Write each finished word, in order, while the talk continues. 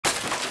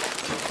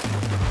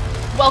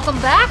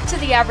Welcome back to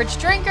The Average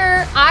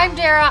Drinker. I'm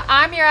Dara,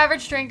 I'm your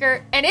average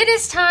drinker, and it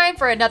is time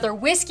for another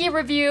whiskey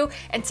review.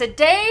 And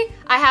today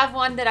I have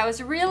one that I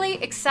was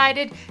really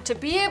excited to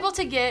be able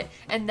to get,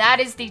 and that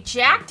is the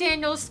Jack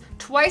Daniel's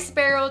Twice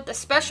Barreled, the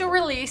special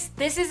release.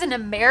 This is an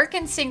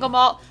American single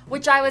malt,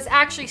 which I was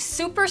actually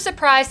super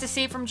surprised to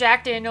see from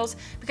Jack Daniel's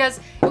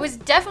because it was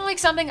definitely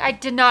something I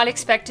did not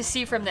expect to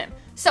see from them.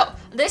 So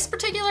this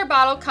particular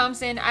bottle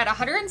comes in at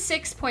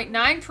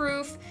 106.9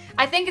 proof.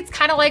 I think it's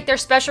kind of like their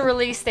special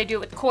release they do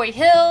with Coy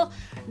Hill.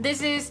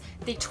 This is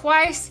the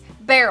Twice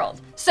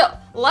Barreled. So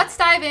let's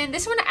dive in.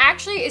 This one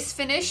actually is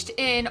finished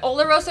in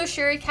Oloroso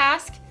sherry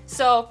cask.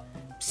 So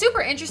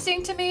super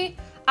interesting to me.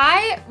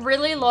 I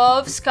really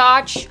love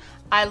Scotch.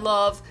 I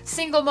love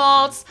single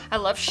malts. I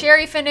love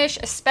sherry finish,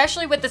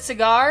 especially with the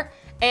cigar.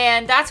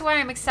 And that's why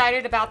I'm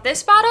excited about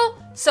this bottle.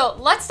 So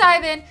let's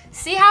dive in,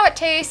 see how it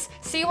tastes,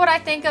 see what I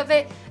think of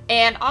it,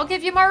 and I'll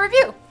give you my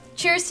review.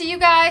 Cheers to you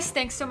guys.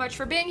 Thanks so much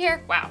for being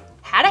here. Wow,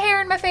 had a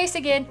hair in my face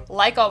again,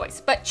 like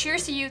always. But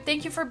cheers to you.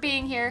 Thank you for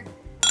being here.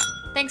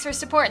 Thanks for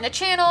supporting the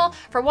channel,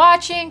 for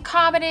watching,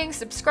 commenting,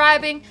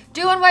 subscribing,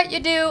 doing what you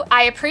do.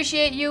 I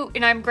appreciate you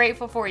and I'm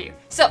grateful for you.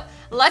 So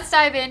let's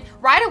dive in.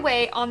 Right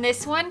away on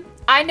this one,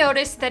 I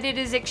noticed that it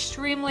is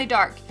extremely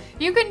dark.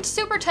 You can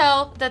super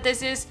tell that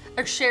this is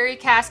a sherry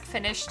cask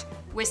finished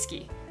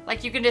whiskey.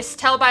 Like you can just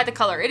tell by the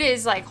color. It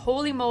is like,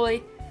 holy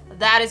moly,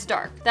 that is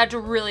dark. That's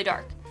really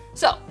dark.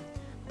 So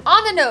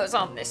on the nose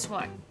on this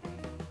one,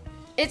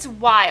 it's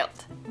wild.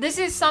 This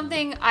is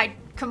something I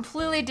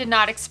completely did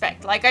not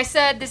expect. Like I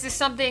said, this is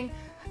something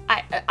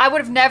I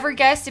would have never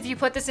guessed if you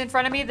put this in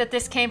front of me that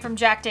this came from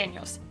Jack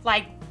Daniel's.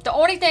 Like the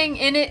only thing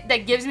in it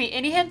that gives me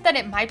any hint that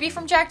it might be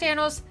from Jack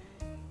Daniel's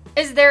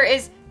is there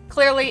is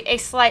clearly a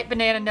slight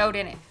banana note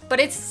in it, but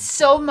it's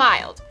so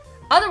mild.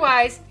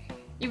 Otherwise,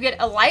 you get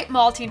a light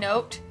malty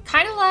note,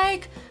 kind of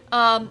like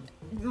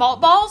malt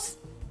balls.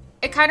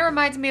 It kind of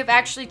reminds me of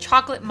actually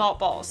chocolate malt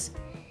balls.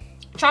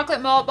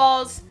 Chocolate malt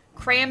balls,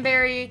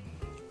 cranberry,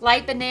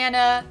 light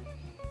banana,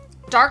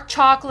 dark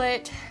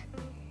chocolate.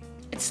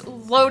 It's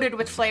loaded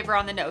with flavor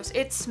on the nose.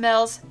 It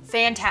smells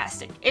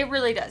fantastic. It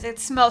really does. It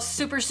smells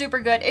super, super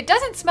good. It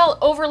doesn't smell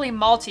overly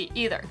malty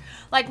either.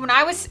 Like when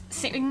I was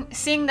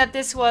seeing that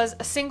this was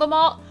a single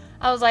malt,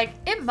 I was like,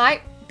 it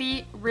might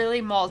be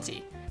really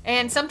malty.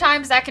 And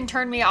sometimes that can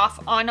turn me off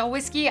on a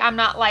whiskey. I'm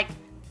not like,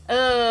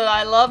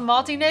 I love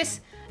maltiness.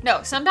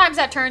 No, sometimes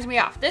that turns me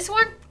off. This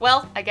one,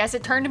 well, I guess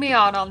it turned me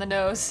on the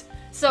nose.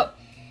 So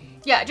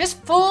yeah,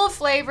 just full of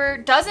flavor.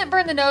 Doesn't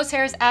burn the nose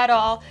hairs at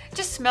all. It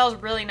just smells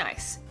really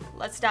nice.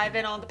 Let's dive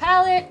in on the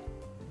palate.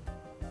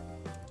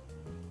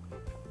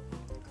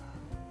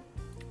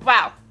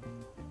 Wow.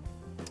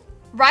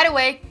 Right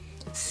away,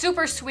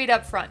 super sweet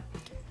up front.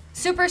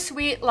 Super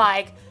sweet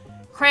like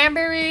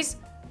cranberries,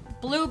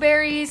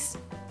 blueberries,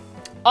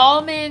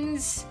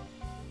 almonds,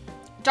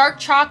 dark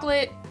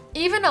chocolate,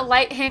 even a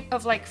light hint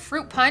of like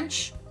fruit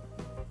punch,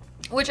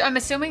 which I'm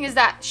assuming is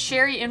that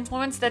sherry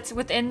influence that's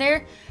within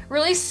there.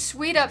 Really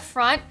sweet up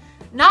front.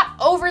 Not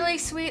overly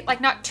sweet,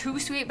 like not too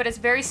sweet, but it's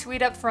very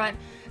sweet up front.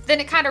 Then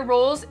it kind of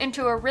rolls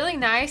into a really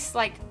nice,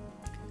 like,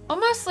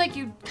 almost like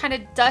you kind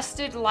of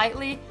dusted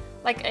lightly,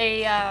 like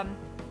a,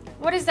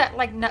 what is that,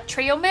 like nut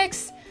trail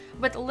mix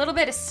with a little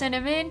bit of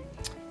cinnamon.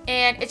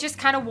 And it's just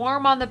kind of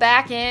warm on the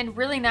back end,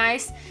 really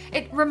nice.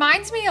 It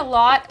reminds me a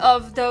lot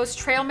of those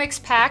trail mix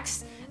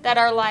packs that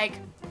are like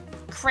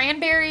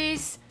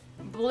cranberries,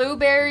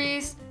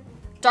 blueberries,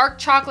 dark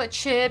chocolate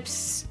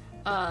chips,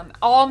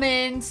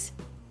 almonds,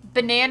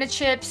 banana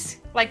chips,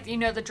 like, you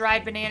know, the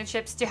dried banana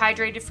chips,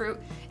 dehydrated fruit.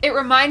 It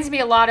reminds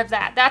me a lot of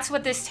that. That's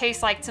what this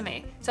tastes like to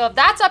me. So if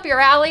that's up your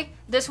alley,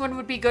 this one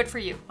would be good for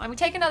you. Let me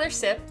take another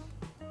sip.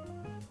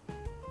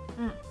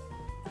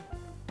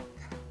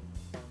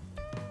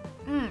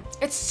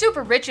 It's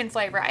super rich in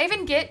flavor. I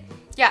even get,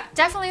 yeah,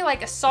 definitely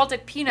like a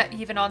salted peanut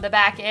even on the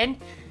back end.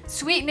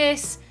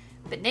 Sweetness,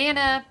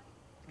 banana,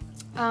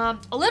 a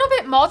little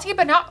bit malty,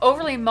 but not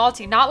overly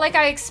malty. Not like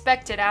I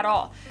expected at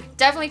all.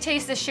 Definitely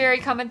taste the sherry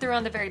coming through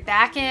on the very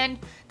back end.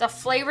 The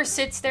flavor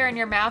sits there in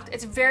your mouth.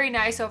 It's very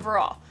nice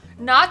overall.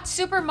 Not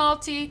super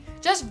malty,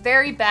 just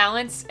very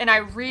balanced, and I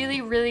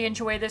really, really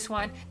enjoy this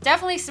one.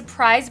 Definitely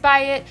surprised by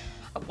it.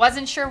 I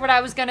wasn't sure what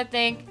I was gonna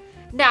think.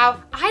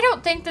 Now, I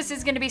don't think this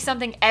is going to be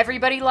something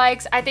everybody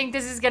likes. I think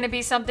this is going to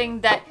be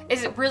something that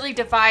really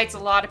divides a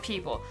lot of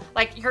people.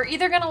 Like, you're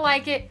either going to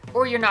like it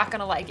or you're not going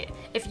to like it.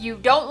 If you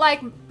don't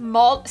like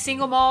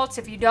single malts,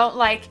 if you don't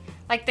like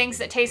things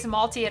that taste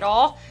malty at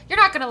all, you're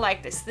not going to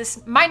like this.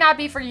 This might not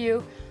be for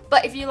you.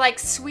 But if you like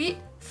sweet,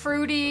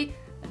 fruity,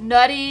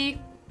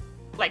 nutty,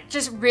 like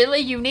just really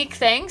unique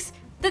things,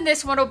 then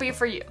this one will be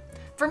for you.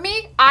 For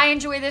me, I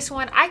enjoy this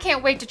one. I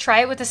can't wait to try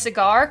it with a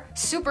cigar.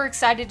 Super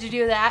excited to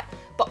do that.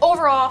 But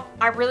overall,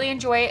 I really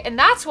enjoy it, and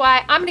that's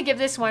why I'm gonna give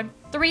this one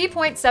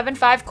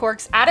 3.75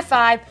 corks out of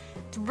 5.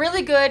 It's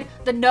really good.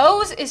 The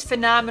nose is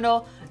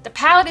phenomenal. The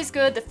palate is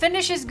good. The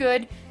finish is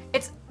good.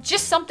 It's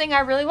just something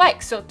I really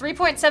like. So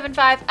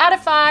 3.75 out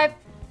of 5.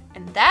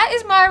 And that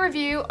is my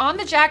review on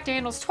the Jack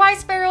Daniel's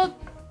Twice Barreled.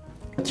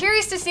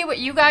 Curious to see what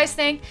you guys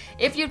think.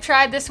 If you've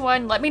tried this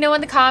one, let me know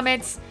in the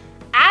comments.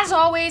 As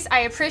always,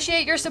 I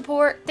appreciate your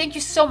support. Thank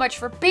you so much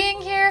for being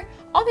here.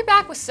 I'll be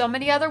back with so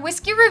many other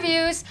whiskey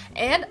reviews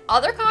and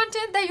other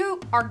content that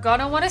you are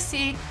gonna want to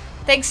see.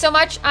 Thanks so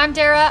much. I'm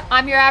Dara.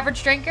 I'm your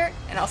average drinker,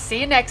 and I'll see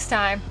you next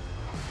time.